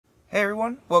Hey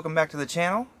everyone, welcome back to the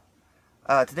channel.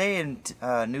 Today in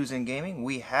news and gaming,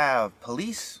 we have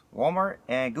police, Walmart,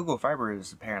 and Google Fiber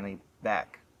is apparently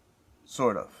back.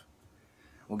 Sort of.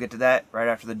 We'll get to that right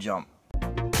after the jump.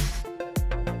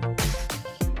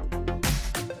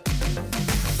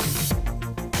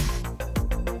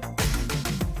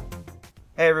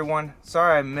 Hey everyone,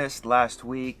 sorry I missed last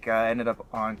week. I ended up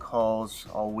on calls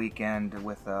all weekend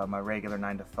with my regular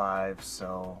 9 to 5,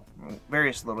 so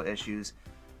various little issues.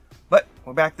 But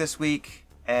we're back this week,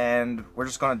 and we're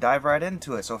just going to dive right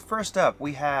into it. So first up,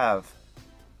 we have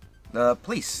the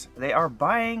police. They are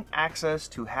buying access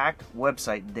to hacked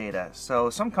website data. So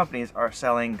some companies are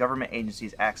selling government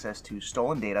agencies access to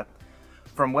stolen data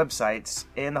from websites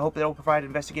in the hope that it will provide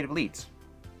investigative leads.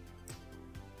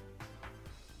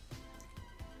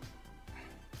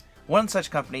 One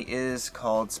such company is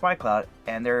called Spectral-Tech,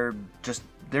 and they're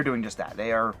doing just that.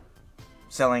 They are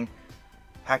selling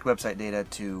hacked website data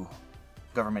to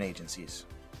government agencies.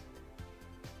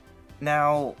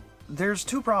 Now, there's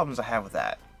two problems I have with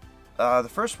that. The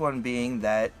first one being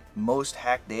that most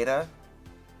hacked data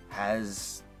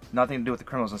has nothing to do with the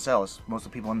criminals themselves. Most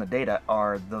of the people in the data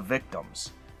are the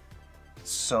victims.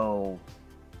 So,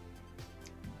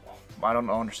 I don't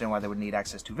understand why they would need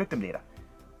access to victim data.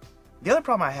 The other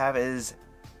problem I have is,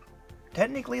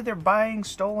 technically they're buying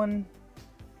stolen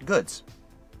goods.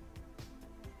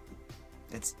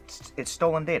 It's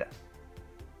stolen data.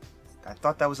 I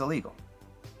thought that was illegal.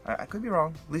 I could be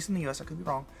wrong. At least in the US, I could be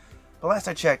wrong. But last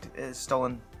I checked, it's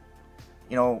stolen.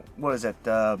 You know, what is it?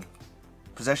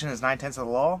 Possession is 9/10 of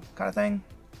the law kind of thing.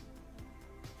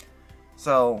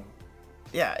 So,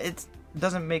 yeah, it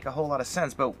doesn't make a whole lot of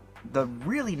sense. But the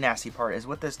really nasty part is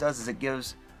what this does is it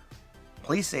gives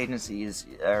police agencies,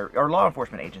 or law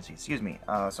enforcement agencies, excuse me.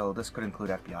 So this could include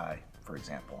FBI, for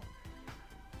example.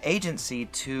 Agency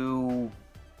to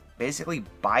basically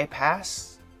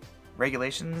bypass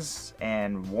regulations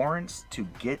and warrants to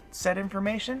get said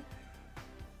information.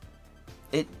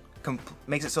 It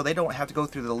makes it so they don't have to go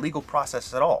through the legal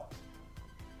process at all.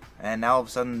 And now all of a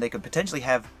sudden they could potentially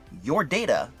have your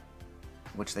data,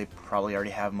 which they probably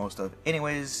already have most of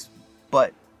anyways,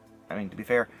 but, I mean, to be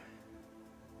fair,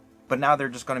 but now they're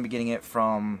just going to be getting it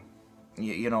from,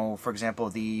 you know, for example,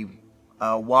 the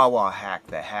Wawa hack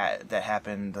that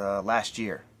happened last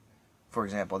year. For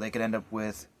example, they could end up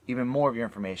with even more of your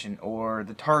information, or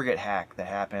the Target hack that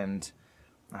happened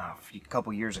a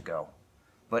couple years ago.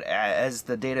 But as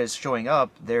the data is showing up,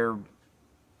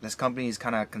 this company is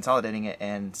kind of consolidating it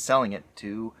and selling it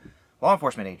to law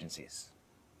enforcement agencies.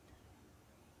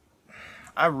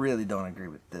 I really don't agree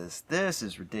with this. This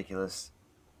is ridiculous.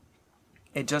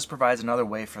 It just provides another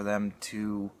way for them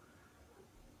to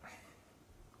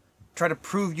try to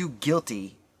prove you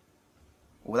guilty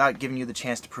without giving you the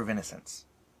chance to prove innocence.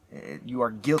 You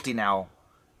are guilty now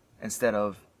instead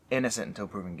of innocent until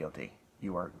proven guilty.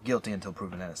 You are guilty until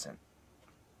proven innocent.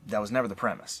 That was never the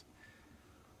premise.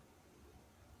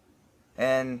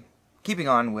 And keeping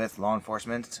on with law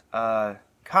enforcement,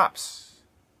 cops,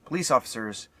 police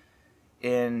officers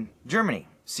in Germany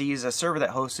seize a server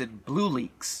that hosted blue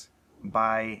leaks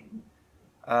by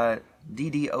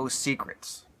DDO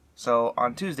Secrets. So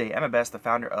on Tuesday, Emma Best, the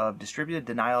founder of Distributed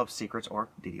Denial of Secrets, or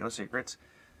DDO Secrets,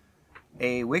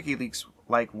 a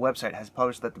WikiLeaks-like website, has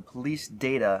published that the police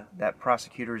data that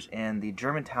prosecutors in the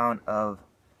German town of,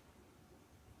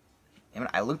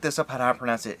 I looked this up how to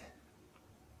pronounce it,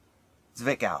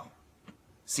 Zwickau,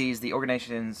 seized the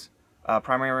organization's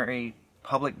primary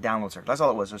public download server. That's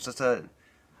all it was. It was just a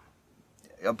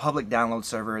public download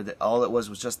server that all it was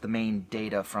just the main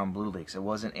data from BlueLeaks. It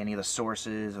wasn't any of the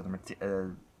sources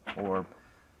or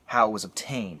how it was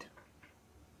obtained.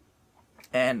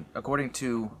 And according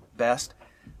to Best,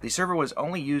 the server was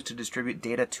only used to distribute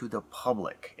data to the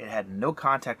public. It had no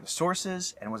contact with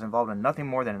sources and was involved in nothing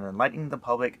more than enlightening the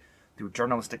public through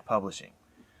journalistic publishing.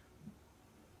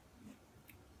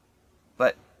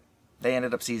 But they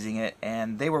ended up seizing it,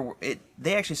 and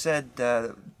they actually said,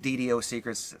 DDO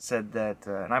Secrets said that,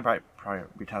 and I'm probably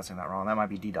pronouncing that wrong, that might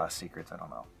be DDoS Secrets, I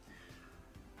don't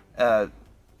know,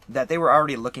 that they were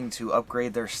already looking to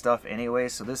upgrade their stuff anyway,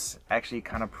 so this actually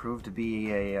kind of proved to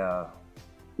be a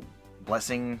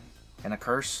blessing and a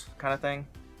curse kind of thing.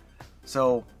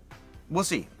 So, we'll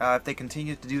see. If they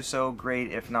continue to do so,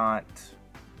 great. If not,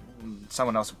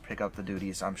 someone else will pick up the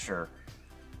duties, I'm sure.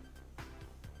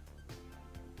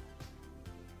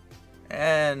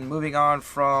 And moving on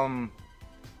from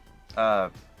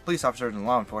police officers and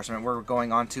law enforcement, we're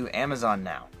going on to Amazon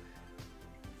now.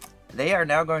 They are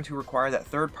now going to require that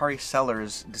third-party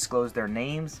sellers disclose their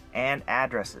names and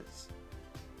addresses.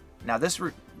 Now, this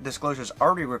disclosure is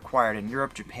already required in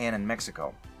Europe, Japan, and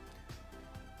Mexico.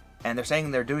 And they're saying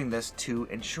they're doing this to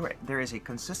ensure there is a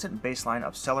consistent baseline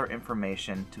of seller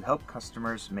information to help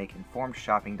customers make informed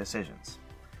shopping decisions.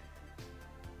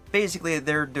 Basically,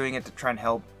 they're doing it to try and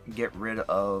help get rid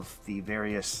of the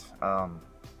various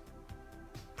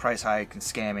price hike and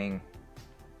scamming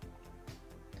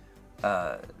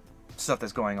stuff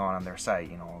that's going on their site.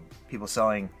 You know, people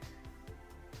selling,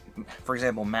 for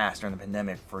example, masks during the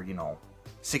pandemic for, you know,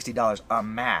 $60 a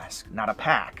mask, not a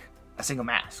pack, a single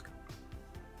mask.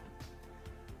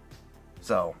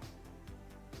 So,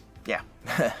 yeah.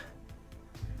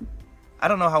 I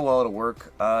don't know how well it'll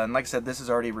work, and like I said, this is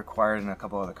already required in a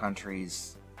couple other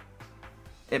countries.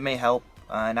 It may help,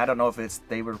 and I don't know if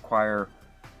they would require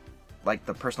like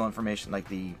the personal information, like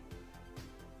the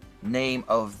name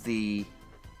of the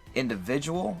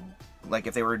individual, like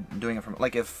if they were doing it from,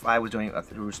 like if I was doing it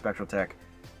through Spectral-Tech,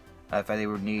 if they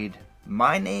would need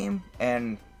my name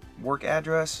and work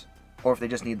address, or if they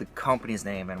just need the company's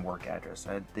name and work address.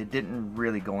 They didn't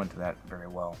really go into that very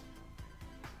well.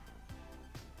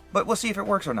 But we'll see if it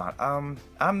works or not. I'm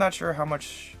not sure how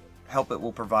much help it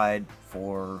will provide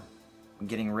for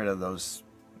getting rid of those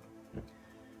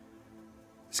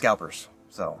scalpers.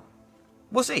 So,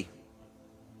 we'll see.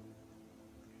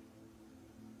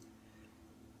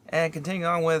 And continuing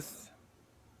on with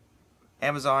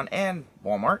Amazon and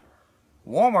Walmart.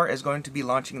 Walmart is going to be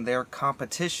launching their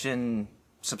competition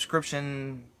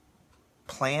subscription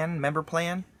plan, member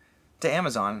plan, to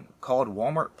Amazon called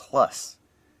Walmart Plus.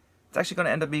 It's actually going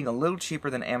to end up being a little cheaper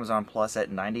than Amazon Plus at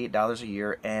 $98 a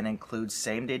year and includes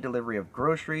same-day delivery of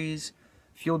groceries,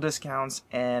 fuel discounts,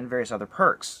 and various other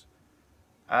perks.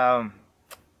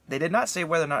 They did not say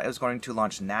whether or not it was going to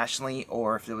launch nationally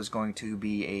or if it was going to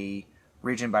be a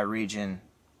region by region,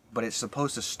 but it's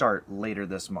supposed to start later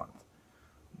this month.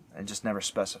 It just never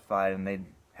specified, and they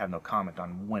have no comment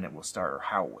on when it will start or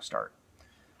how it will start.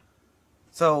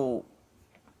 So,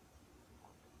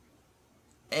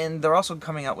 and they're also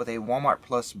coming out with a Walmart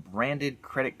Plus branded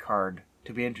credit card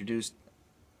to be introduced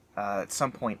at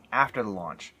some point after the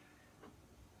launch.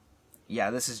 Yeah,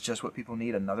 this is just what people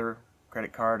need, another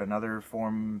credit card, another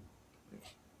form.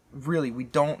 Really, we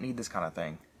don't need this kind of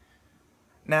thing.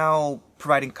 Now,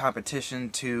 providing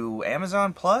competition to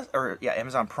Amazon Plus, or yeah,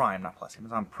 Amazon Prime, not Plus,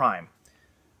 Amazon Prime.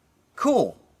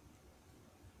 Cool.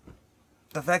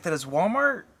 The fact that it's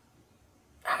Walmart,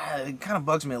 it kind of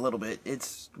bugs me a little bit.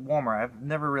 It's Walmart. I've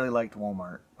never really liked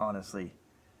Walmart, honestly.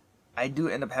 I do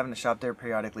end up having to shop there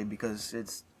periodically because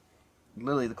it's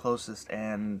literally the closest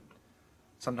and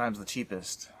sometimes the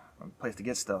cheapest place to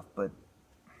get stuff, but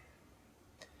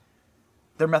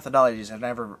their methodologies I've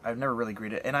never really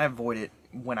agreed it, and I avoid it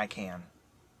when I can.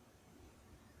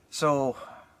 So,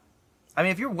 I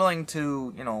mean, if you're willing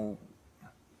to, you know,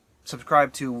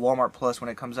 subscribe to Walmart Plus when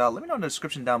it comes out, let me know in the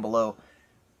description down below.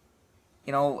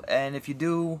 You know, and if you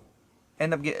do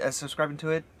end up subscribing to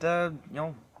it, you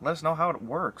know, let us know how it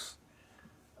works,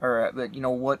 or you know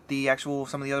what the actual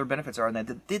some of the other benefits are.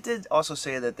 And they did also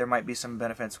say that there might be some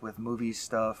benefits with movie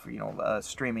stuff, you know,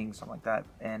 streaming, something like that.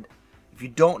 And if you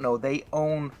don't know, they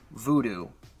own Vudu,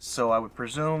 so I would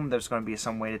presume there's going to be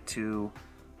some way to,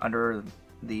 under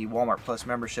the Walmart Plus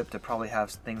membership, to probably have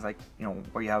things like, you know,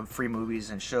 where you have free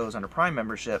movies and shows under Prime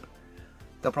membership.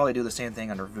 They'll probably do the same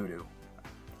thing under Vudu,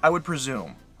 I would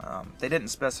presume. They didn't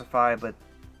specify, but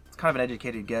it's kind of an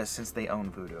educated guess since they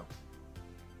own Vudu.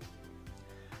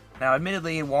 Now,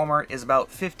 admittedly, Walmart is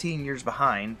about 15 years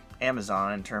behind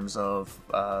Amazon in terms of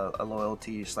a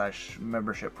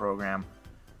loyalty/membership program.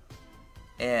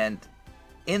 And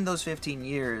in those 15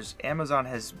 years, Amazon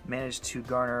has managed to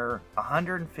garner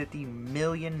 150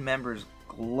 million members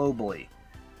globally.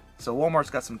 So Walmart's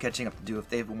got some catching up to do if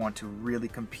they want to really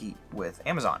compete with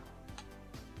Amazon.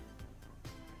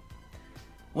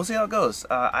 We'll see how it goes.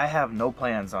 I have no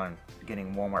plans on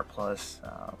getting Walmart Plus.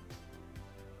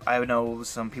 I know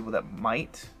some people that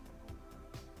might,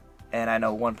 and I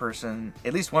know one person,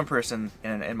 at least one person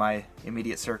in my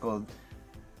immediate circle,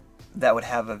 that would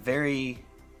have a very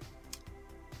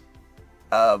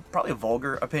probably a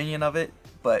vulgar opinion of it,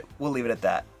 but we'll leave it at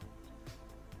that.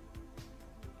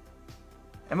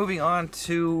 And moving on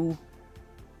to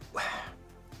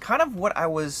kind of what I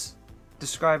was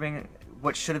describing,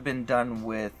 what should have been done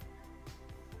with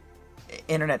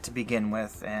internet to begin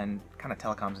with, and kind of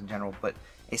telecoms in general, but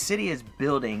a city is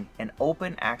building an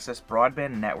open access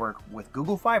broadband network with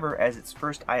Google Fiber as its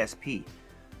first ISP.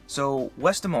 So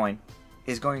West Des Moines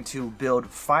is going to build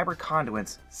fiber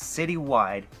conduits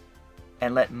citywide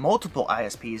and let multiple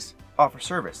ISPs offer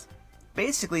service.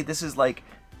 Basically, this is like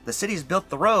the city's built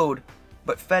the road,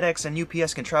 but FedEx and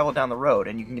UPS can travel down the road,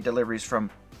 and you can get deliveries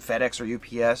from FedEx or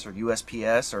UPS or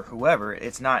USPS or whoever.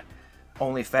 It's not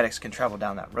only FedEx can travel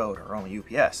down that road, or only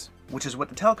UPS, which is what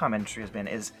the telecom industry has been,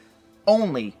 is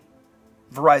only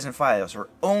Verizon Fios, or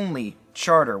only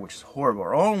Charter, which is horrible,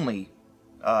 or only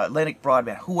Atlantic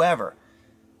Broadband, whoever.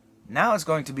 Now it's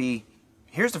going to be,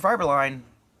 here's the fiber line,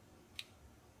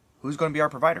 who's going to be our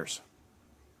providers?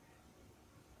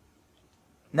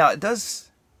 Now it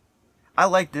does, I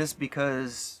like this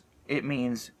because it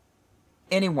means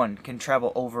anyone can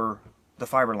travel over the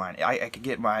fiber line. I could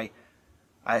get my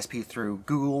ISP through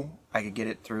Google, I could get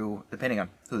it through, depending on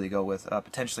who they go with,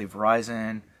 potentially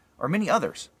Verizon, or many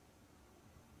others.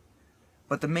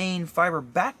 But the main fiber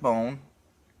backbone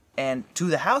and to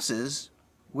the houses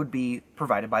would be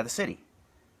provided by the city.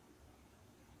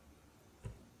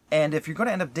 And if you're going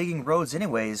to end up digging roads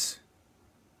anyways,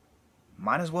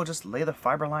 might as well just lay the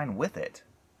fiber line with it.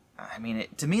 I mean,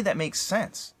 to me that makes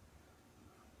sense.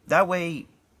 That way,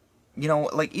 you know,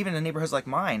 like even in neighborhoods like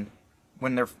mine,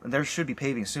 when there should be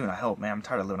paving soon, I hope, man, I'm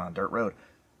tired of living on a dirt road.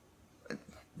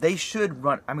 They should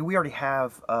run, I mean, we already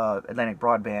have Atlantic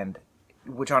Broadband,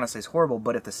 which honestly is horrible,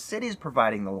 but if the city's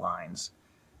providing the lines,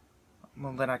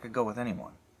 well, then I could go with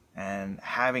anyone. And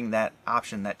having that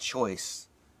option, that choice,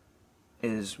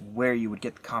 is where you would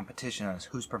get the competition on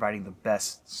who's providing the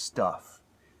best stuff.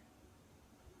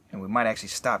 And we might actually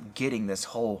stop getting this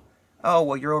whole, oh,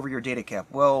 well, you're over your data cap.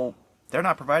 Well, they're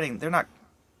not providing, they're not,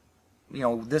 you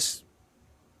know, this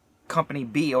company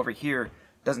B over here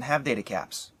doesn't have data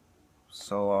caps.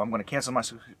 So I'm going to cancel my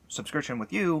subscription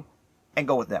with you and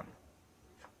go with them.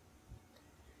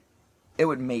 It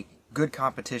would make good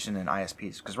competition in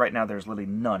ISPs, because right now there's literally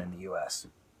none in the US.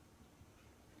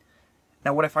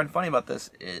 Now what I find funny about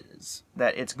this is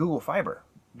that it's Google Fiber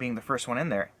being the first one in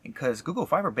there, because Google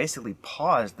Fiber basically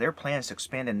paused their plans to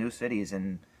expand in new cities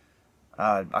in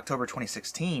October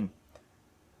 2016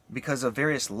 because of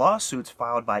various lawsuits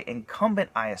filed by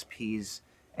incumbent ISPs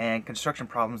and construction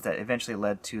problems that eventually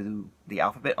led to the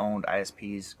Alphabet-owned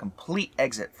ISP's complete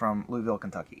exit from Louisville,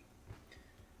 Kentucky.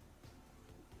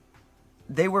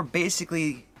 They were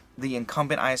basically the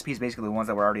incumbent ISPs, basically the ones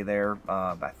that were already there.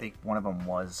 I think one of them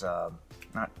was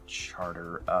not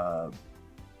Charter,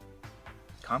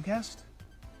 Comcast?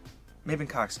 Maybe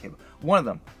Cox Cable. One of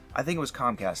them, I think it was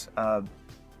Comcast.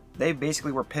 They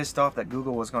basically were pissed off that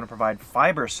Google was going to provide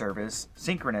fiber service,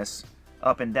 synchronous,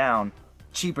 up and down,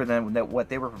 cheaper than what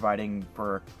they were providing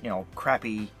for, you know,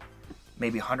 crappy,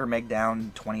 maybe 100 meg down,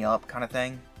 20 up kind of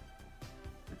thing.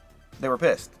 They were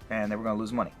pissed, and they were going to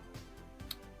lose money.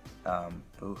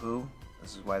 Boo-hoo.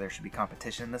 This is why there should be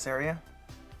competition in this area.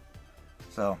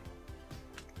 So,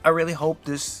 I really hope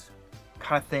this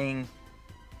kind of thing,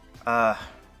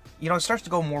 you know, it starts to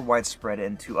go more widespread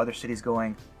into other cities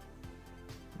going,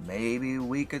 maybe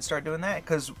we could start doing that.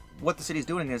 Because what the city's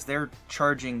doing is they're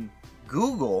charging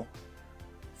Google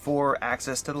for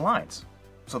access to the lines.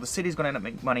 So the city's going to end up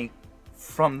making money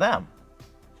from them.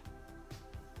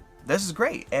 This is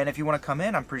great, and if you want to come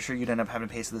in, I'm pretty sure you'd end up having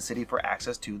to pay to the city for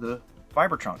access to the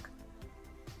fiber trunk.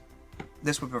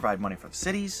 This would provide money for the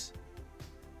cities.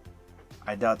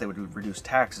 I doubt they would reduce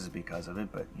taxes because of it,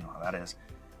 but you know how that is.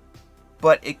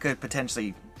 But it could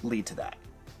potentially lead to that.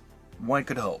 One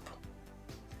could hope.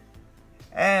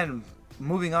 And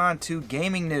moving on to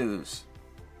gaming news.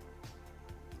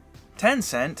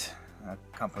 Tencent, a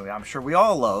company I'm sure we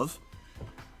all love,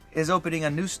 is opening a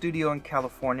new studio in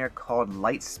California called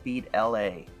Lightspeed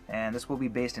LA, and this will be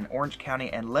based in Orange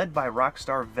County and led by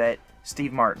Rockstar vet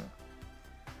Steve Martin.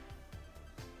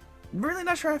 Really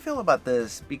not sure how I feel about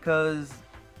this, because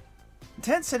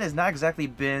Tencent has not exactly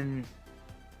been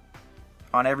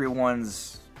on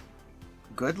everyone's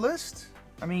good list.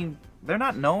 I mean, they're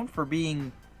not known for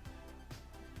being...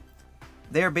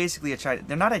 They're basically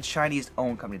they're not a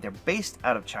Chinese-owned company. They're based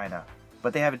out of China,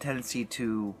 but they have a tendency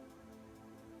to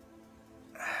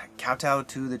kowtow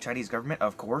to the Chinese government,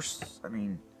 of course. I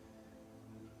mean,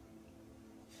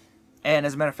 and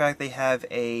as a matter of fact, they have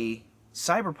a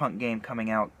cyberpunk game coming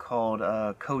out called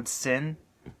Code Sin,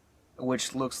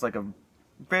 which looks like a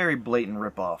very blatant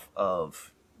ripoff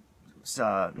of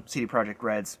CD Projekt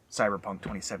Red's Cyberpunk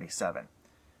 2077.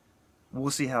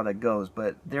 We'll see how that goes,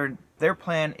 but their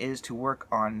plan is to work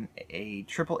on a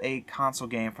AAA console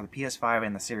game for the PS5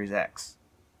 and the Series X.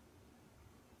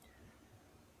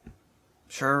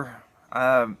 Sure,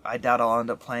 I doubt I'll end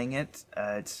up playing it.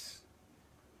 Let's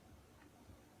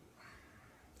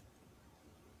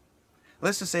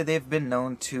just say they've been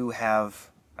known to have...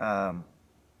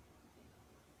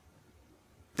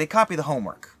 they copy the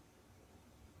homework.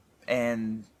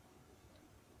 And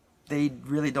they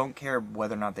really don't care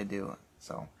whether or not they do.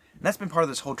 So, and that's been part of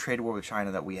this whole trade war with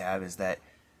China that we have, is that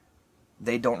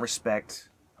they don't respect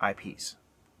IPs.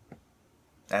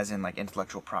 as in like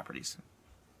intellectual properties.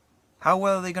 How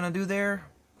well are they going to do there?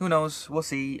 Who knows? We'll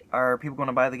see. Are people going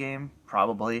to buy the game?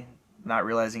 Probably. Not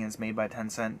realizing it's made by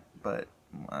Tencent, but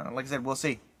like I said, we'll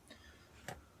see.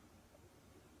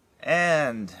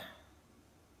 And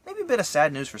maybe a bit of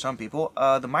sad news for some people.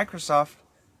 Microsoft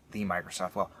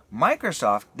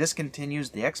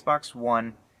discontinues the Xbox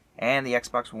One and the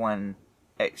Xbox One,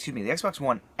 the Xbox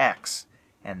One X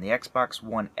and the Xbox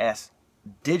One S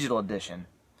Digital Edition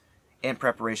in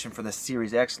preparation for the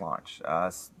Series X launch.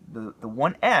 The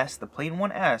One S, the plain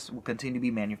One S, will continue to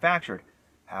be manufactured.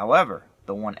 However,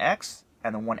 the One X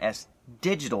and the One S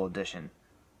Digital Edition,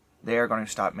 they are going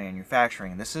to stop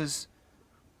manufacturing. This is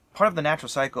part of the natural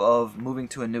cycle of moving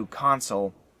to a new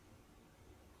console,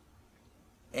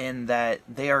 in that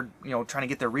they are, trying to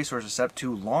get their resources up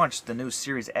to launch the new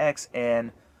Series X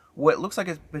and what looks like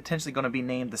it's potentially going to be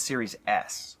named the Series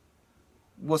S.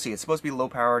 We'll see. It's supposed to be low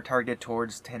power, targeted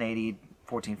towards 1080,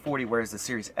 1440, whereas the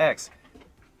Series X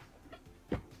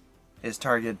is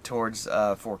targeted towards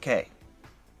 4K.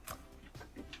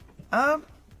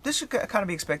 This should kind of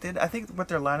be expected. I think what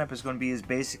their lineup is going to be is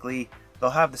basically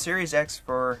they'll have the Series X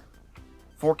for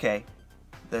 4K,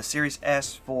 the Series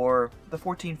S for the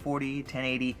 1440,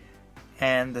 1080,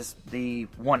 and the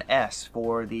One S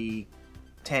for the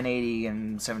 1080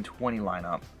 and 720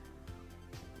 lineup.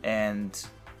 And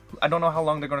I don't know how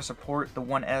long they're going to support the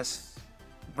One S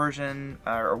version,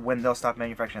 or when they'll stop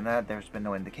manufacturing that. There's been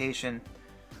no indication.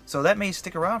 So that may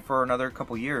stick around for another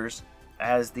couple years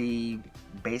as the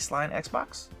baseline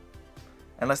Xbox,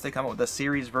 unless they come up with a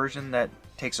series version that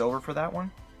takes over for that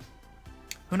one.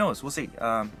 Who knows? We'll see.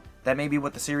 That may be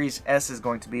what the Series S is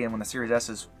going to be, and when the Series S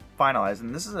is finalized,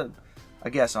 and this is a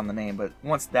guess on the name, but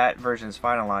once that version is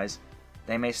finalized,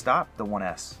 they may stop the One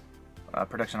S,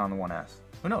 production on the One S.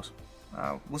 Who knows?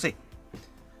 We'll see.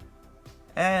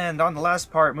 And on the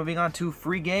last part, moving on to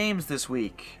free games this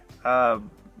week.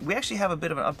 We actually have a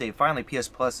bit of an update. Finally, PS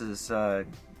Plus has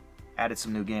added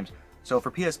some new games. So for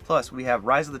PS Plus, we have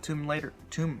Rise of the Tomb Raider,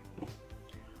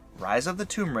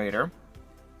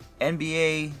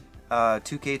 NBA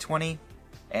 2K20,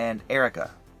 and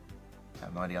Erica. I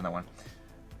have no idea on that one.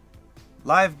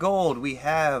 Live Gold, we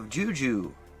have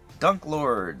Juju, Dunk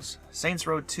Lords, Saints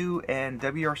Row 2, and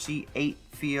WRC 8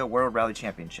 FIA World Rally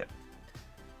Championship.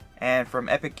 And from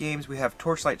Epic Games, we have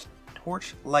Torchlight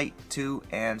 2,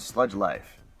 and Sludge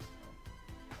Life.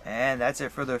 And that's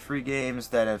it for the free games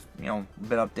that have, been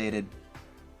updated.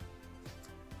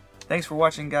 Thanks for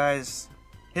watching, guys.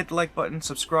 Hit the like button,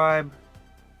 subscribe,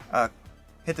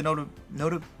 hit the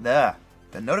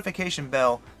notification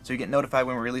bell so you get notified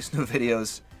when we release new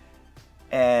videos.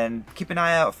 And keep an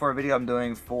eye out for a video I'm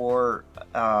doing for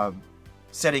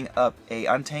setting up a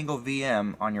Untangle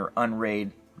VM on your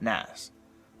Unraid NAS.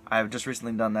 I've just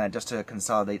recently done that just to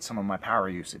consolidate some of my power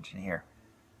usage in here.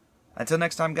 Until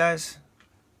next time, guys,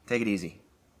 take it easy.